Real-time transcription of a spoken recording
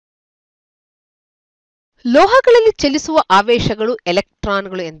ಲೋಹಗಳಲ್ಲಿ ಚಲಿಸುವ ಆವೇಶಗಳು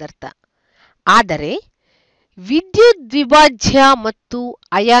ಎಲೆಕ್ಟ್ರಾನ್ಗಳು ಎಂದರ್ಥ. ಆದರೆ ವಿದ್ಯುತ್ ದ್ವಿಭಾಜ್ಯ ಮತ್ತು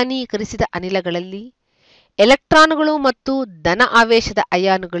ಅಯಾನೀಕರಿಸಿದ ಅನಿಲಗಳಲ್ಲಿ ಎಲೆಕ್ಟ್ರಾನ್ಗಳು ಮತ್ತು ಧನ ಆವೇಶದ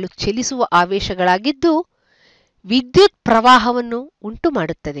ಅಯಾನುಗಳು ಚಲಿಸುವ ಆವೇಶಗಳಾಗಿದ್ದು ವಿದ್ಯುತ್ ಪ್ರವಾಹವನ್ನು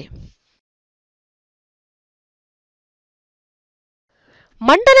ಉಂಟುಮಾಡುತ್ತದೆ.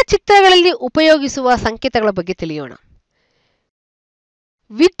 ಮಂಡಲ ಚಿತ್ರಗಳಲ್ಲಿ ಉಪಯೋಗಿಸುವ ಸಂಕೇತಗಳ ಬಗ್ಗೆ ತಿಳಿಯೋಣ.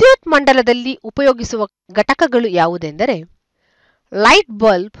 ವಿದ್ಯುತ್ ಮಂಡಲದಲ್ಲಿ ಉಪಯೋಗಿಸುವ ಘಟಕಗಳು ಯಾವುದೆಂದರೆ light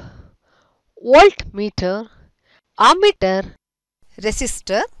bulb, volt meter, ammeter,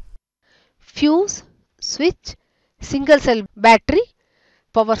 resistor, fuse, switch, single cell battery,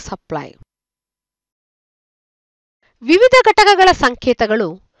 power supply. ವಿವಿಧ ಘಟಕಗಳ ಸಂಕೇತಗಳು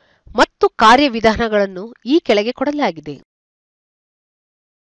ಮತ್ತು ಕಾರ್ಯವಿಧಾನಗಳನ್ನು ಈ ಕೆಳಗೆ ಕೊಡಲಾಗಿದೆ.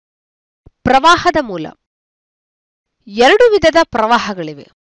 ಪ್ರವಾಹದ ಮೂಲ. 2 ವಿಧದ ಪ್ರವಾಹಗಳಿವೆ.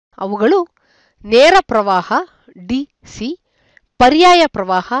 ಅವುಗಳು ನೇರ ಪ್ರವಾಹ ಡಿಸಿ, ಪರ್ಯಾಯ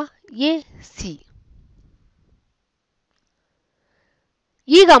ಪ್ರವಾಹ ಎಸಿ.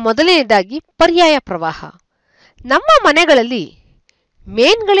 ಈಗ ಮೊದಲನೆಯದಾಗಿ ಪರ್ಯಾಯ ಪ್ರವಾಹ. ನಮ್ಮ ಮನೆಗಳಲ್ಲಿ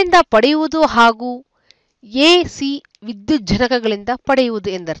ಮೇನ್ಗಳಿಂದ ಪಡೆಯುವುದು ಹಾಗೂ ಎಸಿ ವಿದ್ಯುಜ್ಜನಕಗಳಿಂದ ಪಡೆಯುವುದು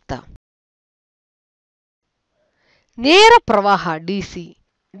ಎಂದರ್ಥ. ನೇರ ಪ್ರವಾಹ ಡಿಸಿ,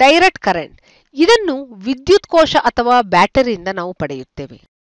 ಡೈರೆಕ್ಟ್ ಕರೆಂಟ್, ಇದನ್ನು ವಿದ್ಯುತ್ ಕೋಶ ಅಥವಾ ಬ್ಯಾಟರಿಯಿಂದ ನಾವು ಪಡೆಯುತ್ತೇವೆ.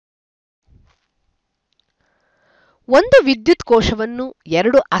 ಒಂದು ವಿದ್ಯುತ್ ಕೋಶವನ್ನು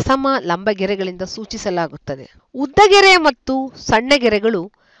 2 ಅಸಮ ಲಂಬಗೆರೆಗಳಿಂದ ಸೂಚಿಸಲಾಗುತ್ತದೆ. ಉದ್ದಗೆರೆ ಮತ್ತು ಸಣ್ಣಗೆರೆಗಳು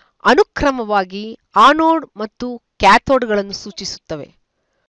ಅನುಕ್ರಮವಾಗಿ ಆನೋಡ್ ಮತ್ತು ಕ್ಯಾಥೋಡ್ಗಳನ್ನು ಸೂಚಿಸುತ್ತವೆ.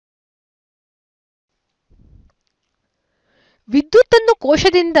 ವಿದ್ಯುತ್ತನ್ನು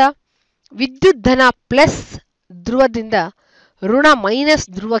ಕೋಶದಿಂದ ವಿದ್ಯುತ್ ಧನ ಪ್ಲಸ್ ಧ್ರುವದಿಂದ ಋಣ ಮೈನಸ್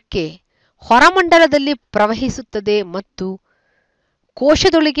ಧ್ರುವಕ್ಕೆ ಹೊರಮಂಡಲದಲ್ಲಿ ಪ್ರವಹಿಸುತ್ತದೆ ಮತ್ತು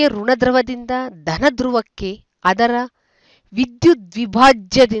ಕೋಶದೊಳಗೆ ಋಣಧ್ರುವದಿಂದ ಧನ ಧ್ರುವಕ್ಕೆ ಅದರ ವಿದ್ಯುತ್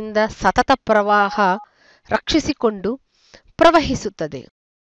ದ್ವಿಭಾಜ್ಯದಿಂದ ಸತತ ಪ್ರವಾಹ ರಕ್ಷಿಸಿಕೊಂಡು ಪ್ರವಹಿಸುತ್ತದೆ.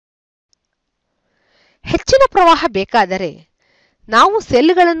 ಹೆಚ್ಚಿನ ಪ್ರವಾಹ ಬೇಕಾದರೆ ನಾವು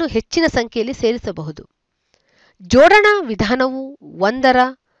ಸೆಲ್ಗಳನ್ನು ಹೆಚ್ಚಿನ ಸಂಖ್ಯೆಯಲ್ಲಿ ಸೇರಿಸಬಹುದು. ಜೋಡಣಾ ವಿಧಾನವು ಒಂದರ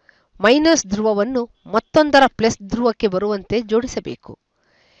ಮೈನಸ್ ಧ್ರುವವನ್ನು ಮತ್ತೊಂದರ ಪ್ಲಸ್ ಧ್ರುವಕ್ಕೆ ಬರುವಂತೆ ಜೋಡಿಸಬೇಕು.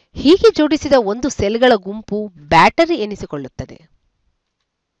 ಹೀಗೆ ಜೋಡಿಸಿದ ಒಂದು ಸೆಲ್ಗಳ ಗುಂಪು ಬ್ಯಾಟರಿ ಎನಿಸಿಕೊಳ್ಳುತ್ತದೆ.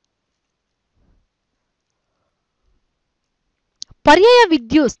 ಪರ್ಯಾಯ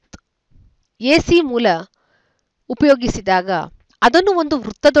ವಿದ್ಯುತ್ ಎಸಿ ಮೂಲ ಉಪಯೋಗಿಸಿದಾಗ ಅದನ್ನು ಒಂದು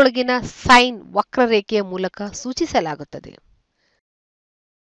ವೃತ್ತದೊಳಗಿನ ಸೈನ್ ವಕ್ರರೇಖೆಯ ಮೂಲಕ ಸೂಚಿಸಲಾಗುತ್ತದೆ.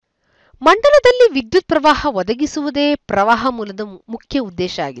 ಮಂಡಲದಲ್ಲಿ ವಿದ್ಯುತ್ ಪ್ರವಾಹ ಒದಗಿಸುವುದೇ ಪ್ರವಾಹ ಮೂಲದ ಮುಖ್ಯ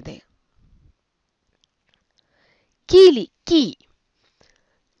ಉದ್ದೇಶ ಆಗಿದೆ. ಕೀಲಿ ಕೀ.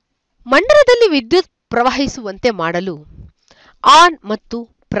 ಮಂಡಲದಲ್ಲಿ ವಿದ್ಯುತ್ ಪ್ರವಹಿಸುವಂತೆ ಮಾಡಲು ಆನ್ ಮತ್ತು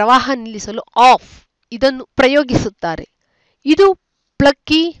ಪ್ರವಾಹ ನಿಲ್ಲಿಸಲು ಆಫ್ ಇದನ್ನು ಪ್ರಯೋಗಿಸುತ್ತಾರೆ. ಇದು ಪ್ಲಗ್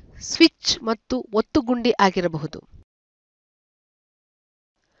ಕೀ, ಸ್ವಿಚ್ ಮತ್ತು ಒತ್ತುಗುಂಡಿ ಆಗಿರಬಹುದು.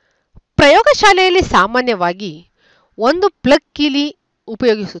 ಪ್ರಯೋಗಶಾಲೆಯಲ್ಲಿ ಸಾಮಾನ್ಯವಾಗಿ ಒಂದು ಪ್ಲಗ್ ಕೀಲಿ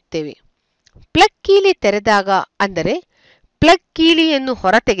ಉಪಯೋಗಿಸುತ್ತೇವೆ. ಪ್ಲಗ್ ಕೀಲಿ ತೆರೆದಾಗ ಅಂದರೆ ಪ್ಲಗ್ ಕೀಲಿಯನ್ನು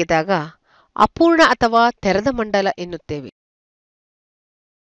ಹೊರತೆಗೆದಾಗ ಅಪೂರ್ಣ ಅಥವಾ ತೆರೆದ ಮಂಡಲ ಎನ್ನುತ್ತೇವೆ.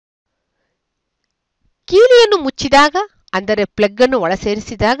 ಕೀಲಿಯನ್ನು ಮುಚ್ಚಿದಾಗ ಅಂದರೆ ಪ್ಲಗ್ ಅನ್ನು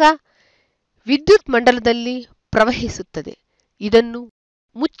ಒಳಸೇರಿಸಿದಾಗ ವಿದ್ಯುತ್ ಮಂಡಲದಲ್ಲಿ ಪ್ರವಹಿಸುತ್ತದೆ. ಇದನ್ನು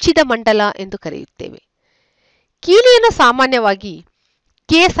ಮುಚ್ಚಿದ ಮಂಡಲ ಎಂದು ಕರೆಯುತ್ತೇವೆ. ಕೀಲಿಯನ್ನು ಸಾಮಾನ್ಯವಾಗಿ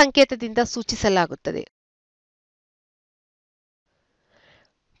ಕೆ ಸಂಕೇತದಿಂದ ಸೂಚಿಸಲಾಗುತ್ತದೆ.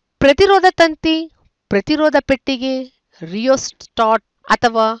 ಪ್ರತಿರೋಧ ತಂತಿ, ಪ್ರತಿರೋಧ ಪೆಟ್ಟಿಗೆ, ರಿಯೋಸ್ಟಾಟ್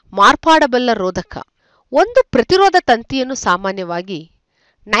ಅಥವಾ ಮಾರ್ಪಾಡಬಲ್ಲ ರೋಧಕ. ಒಂದು ಪ್ರತಿರೋಧ ತಂತಿಯನ್ನು ಸಾಮಾನ್ಯವಾಗಿ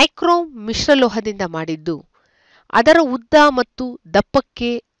ನೈಕ್ರೋಮ್ ಮಿಶ್ರಲೋಹದಿಂದ ಮಾಡಿದ್ದು ಅದರ ಉದ್ದ ಮತ್ತು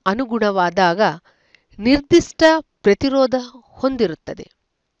ದಪ್ಪಕ್ಕೆ ಅನುಗುಣವಾದಾಗ ನಿರ್ದಿಷ್ಟ ಪ್ರತಿರೋಧ ಹೊಂದಿರುತ್ತದೆ.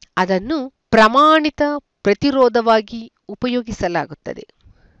 ಅದನ್ನು ಪ್ರಮಾಣಿತ ಪ್ರತಿರೋಧವಾಗಿ ಉಪಯೋಗಿಸಲಾಗುತ್ತದೆ.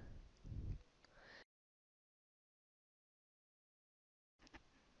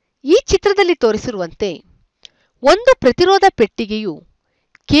 ಈ ಚಿತ್ರದಲ್ಲಿ ತೋರಿಸಿರುವಂತೆ ಒಂದು ಪ್ರತಿರೋಧ ಪೆಟ್ಟಿಗೆಯು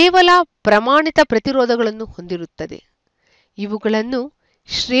ಕೇವಲ ಪ್ರಮಾಣಿತ ಪ್ರತಿರೋಧಗಳನ್ನು ಹೊಂದಿರುತ್ತದೆ. ಇವುಗಳನ್ನು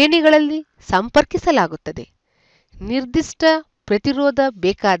ಶ್ರೇಣಿಗಳಲ್ಲಿ ಸಂಪರ್ಕಿಸಲಾಗುತ್ತದೆ. ನಿರ್ದಿಷ್ಟ ಪ್ರತಿರೋಧ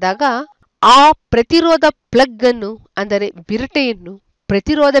ಬೇಕಾದಾಗ ಆ ಪ್ರತಿರೋಧ ಪ್ಲಗ್ ಅನ್ನು ಅಂದರೆ ಬಿರಟೆಯನ್ನು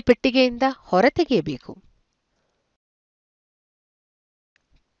ಪ್ರತಿರೋಧ ಪೆಟ್ಟಿಗೆಯಿಂದ ಹೊರತೆಗೆಯಬೇಕು.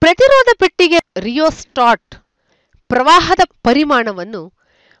 ಪ್ರತಿರೋಧ ಪೆಟ್ಟಿಗೆ ರಿಯೋಸ್ಟಾಟ್ ಪ್ರವಾಹದ ಪರಿಮಾಣವನ್ನು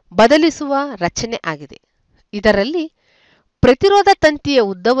ಬದಲಿಸುವ ರಚನೆ ಆಗಿದೆ. ಇದರಲ್ಲಿ ಪ್ರತಿರೋಧ ತಂತಿಯ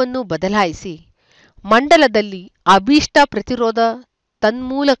ಉದ್ದವನ್ನು ಬದಲಾಯಿಸಿ ಮಂಡಲದಲ್ಲಿ ಅಭೀಷ್ಟ ಪ್ರತಿರೋಧ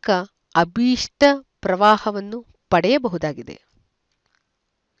ತನ್ಮೂಲಕ ಅಭೀಷ್ಟ ಪ್ರವಾಹವನ್ನು ಪಡೆಯಬಹುದಾಗಿದೆ.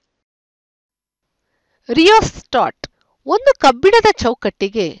 ರಿಯೋಸ್ಟಾಟ್ ಒಂದು ಕಬ್ಬಿಣದ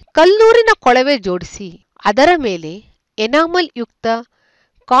ಚೌಕಟ್ಟಿಗೆ ಕಲ್ಲೂರಿನ ಕೊಳವೆ ಜೋಡಿಸಿ ಅದರ ಮೇಲೆ ಎನಾಮಲ್ ಯುಕ್ತ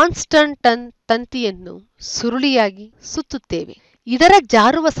ಕಾನ್ಸ್ಟಂಟನ್ ತಂತಿಯನ್ನು ಸುರುಳಿಯಾಗಿ ಸುತ್ತುತ್ತೇವೆ. ಇದರ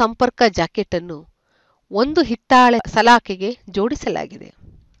ಜಾರುವ ಸಂಪರ್ಕ ಜಾಕೆಟ್ ಅನ್ನು ಒಂದು ಹಿತ್ತಾಳೆ ಸಲಾಕೆಗೆ ಜೋಡಿಸಲಾಗಿದೆ.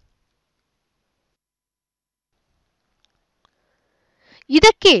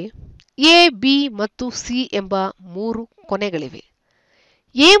 ಇದಕ್ಕೆ ಎ, ಬಿ ಮತ್ತು ಸಿ ಎಂಬ 3 ಕೊನೆಗಳಿವೆ.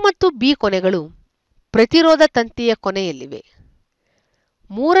 ಎ ಮತ್ತು ಬಿ ಕೊನೆಗಳು ಪ್ರತಿರೋಧ ತಂತಿಯ ಕೊನೆಯಲ್ಲಿವೆ.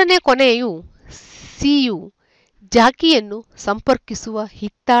 3ನೇ ಕೊನೆಯು ಸಿಯು ಜಾಕಿಯನ್ನು ಸಂಪರ್ಕಿಸುವ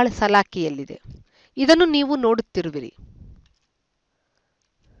ಹಿತ್ತಾಳೆ ಸಲಾಕೆಯಲ್ಲಿದೆ. ಇದನ್ನು ನೀವು ನೋಡುತ್ತಿರುವಿರಿ.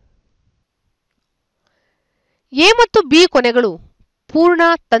 ಎ ಮತ್ತು ಬಿ ಕೊನೆಗಳು ಪೂರ್ಣ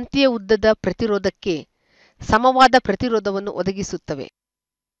ತಂತಿಯ ಉದ್ದದ ಪ್ರತಿರೋಧಕ್ಕೆ ಸಮವಾದ ಪ್ರತಿರೋಧವನ್ನು ಒದಗಿಸುತ್ತವೆ.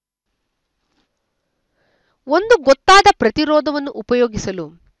 ಒಂದು ಗೊತ್ತಾದ ಪ್ರತಿರೋಧವನ್ನು ಉಪಯೋಗಿಸಲು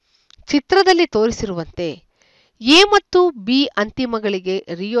ಚಿತ್ರದಲ್ಲಿ ತೋರಿಸಿರುವಂತೆ ಎ ಮತ್ತು ಬಿ ಅಂತಿಮಗಳಿಗೆ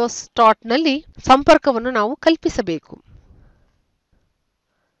ರಿಯೋಸ್ಟಾಟ್ನಲ್ಲಿ ಸಂಪರ್ಕವನ್ನು ನಾವು ಕಲ್ಪಿಸಬೇಕು.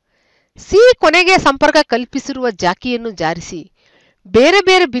 ಸಿ ಕೊನೆಗೆ ಸಂಪರ್ಕ ಕಲ್ಪಿಸಿರುವ ಜಾಕಿಯನ್ನು ಜಾರಿಸಿ ಬೇರೆ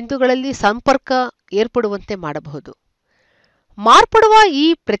ಬೇರೆ ಬಿಂದುಗಳಲ್ಲಿ ಸಂಪರ್ಕ ಏರ್ಪಡುವಂತೆ ಮಾಡಬಹುದು. ಮಾರ್ಪಡುವ ಈ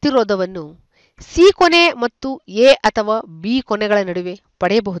ಪ್ರತಿರೋಧವನ್ನು ಸಿ ಕೊನೆ ಮತ್ತು ಎ ಅಥವಾ ಬಿ ಕೊನೆಗಳ ನಡುವೆ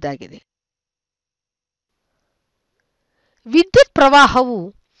ಪಡೆಯಬಹುದಾಗಿದೆ. ವಿದ್ಯುತ್ ಪ್ರವಾಹವು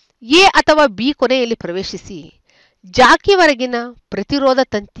ಎ ಅಥವಾ ಬಿ ಕೊನೆಯಲ್ಲಿ ಪ್ರವೇಶಿಸಿ ಜಾಕಿವರೆಗಿನ ಪ್ರತಿರೋಧ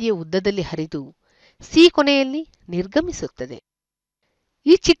ತಂತಿಯ ಉದ್ದದಲ್ಲಿ ಹರಿದು ಸಿ ಕೊನೆಯಲ್ಲಿ ನಿರ್ಗಮಿಸುತ್ತದೆ.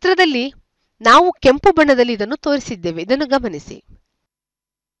 ಈ ಚಿತ್ರದಲ್ಲಿ ನಾವು ಕೆಂಪು ಬಣ್ಣದಲ್ಲಿ ಇದನ್ನು ತೋರಿಸಿದ್ದೇವೆ. ಇದನ್ನು ಗಮನಿಸಿ.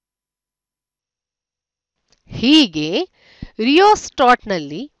 ಹೀಗೆ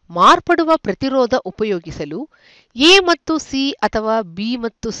ರಿಯೋಸ್ಟಾಟ್ನಲ್ಲಿ ಮಾರ್ಪಡುವ ಪ್ರತಿರೋಧ ಉಪಯೋಗಿಸಲು ಎ ಮತ್ತು ಸಿ ಅಥವಾ ಬಿ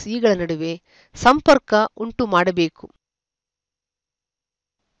ಮತ್ತು ಸಿಗಳ ನಡುವೆ ಸಂಪರ್ಕ ಉಂಟು ಮಾಡಬೇಕು.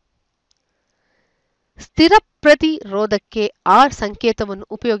 ಸ್ಥಿರ ಪ್ರತಿರೋಧಕ್ಕೆ ಆರ್ ಸಂಕೇತವನ್ನು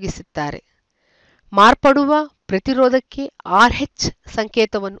ಉಪಯೋಗಿಸುತ್ತಾರೆ. ಮಾರ್ಪಡುವ ಪ್ರತಿರೋಧಕ್ಕೆ RH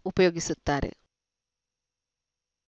ಸಂಕೇತವನ್ನು ಉಪಯೋಗಿಸುತ್ತಾರೆ.